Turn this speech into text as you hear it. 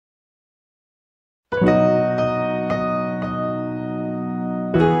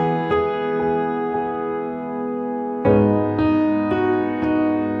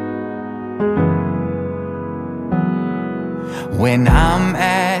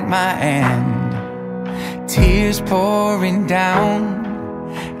my end, tears pouring down,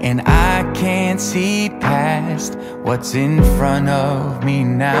 and I can't see past what's in front of me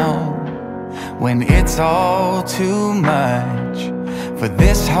now. When it's all too much for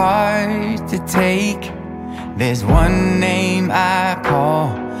this heart to take, there's one name I call,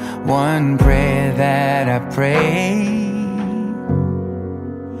 one prayer that I pray.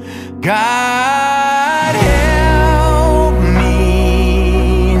 God help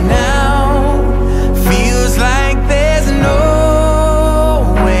me now. Feels like there's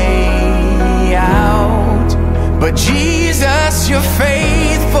no way out, but Jesus, you're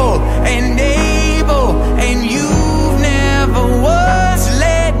faithful and able, and you've never once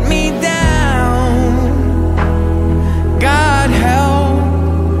let me down. God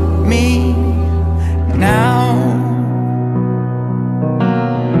help me now.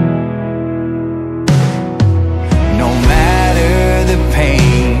 No matter the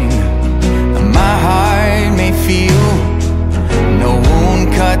pain my heart may feel, no wound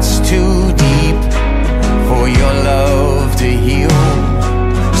cuts too deep for your love to heal.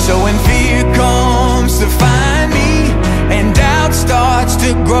 So when fear comes to find me and doubt starts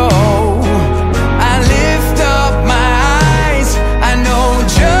to grow, I lift up my eyes, I know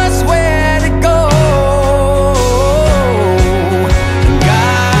just where to go.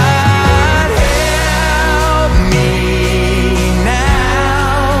 God help me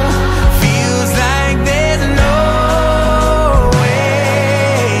now. Feels like there's no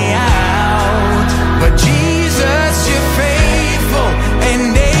way out, but Jesus, you're faithful and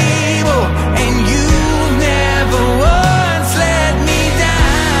able, and you never once let me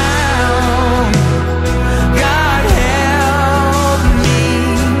down. God help me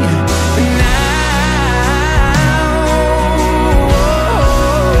now.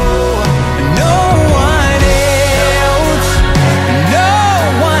 No one else, no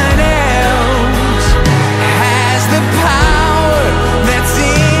one else has the power that's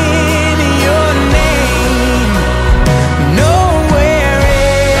in your name. Nowhere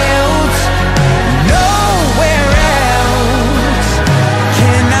else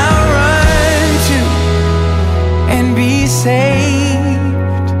can I run to and be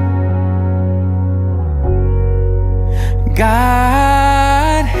saved.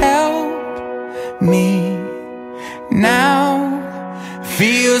 God help me now.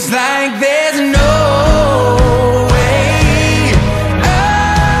 Feels like there's no way.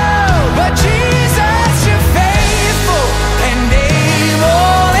 Oh, but Jesus, you're faithful and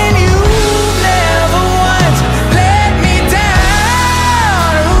able, and you've never once let me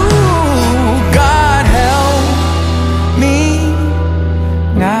down. Ooh, God help me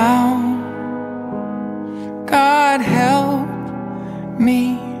now. God help me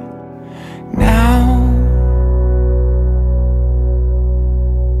now.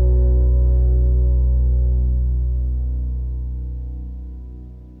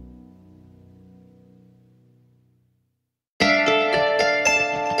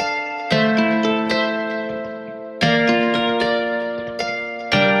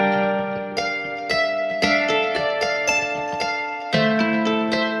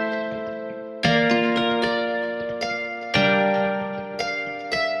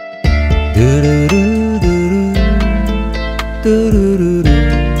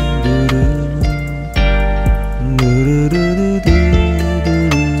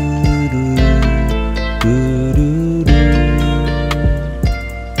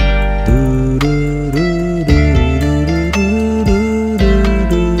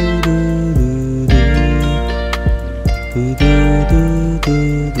 do do do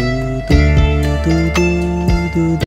do do.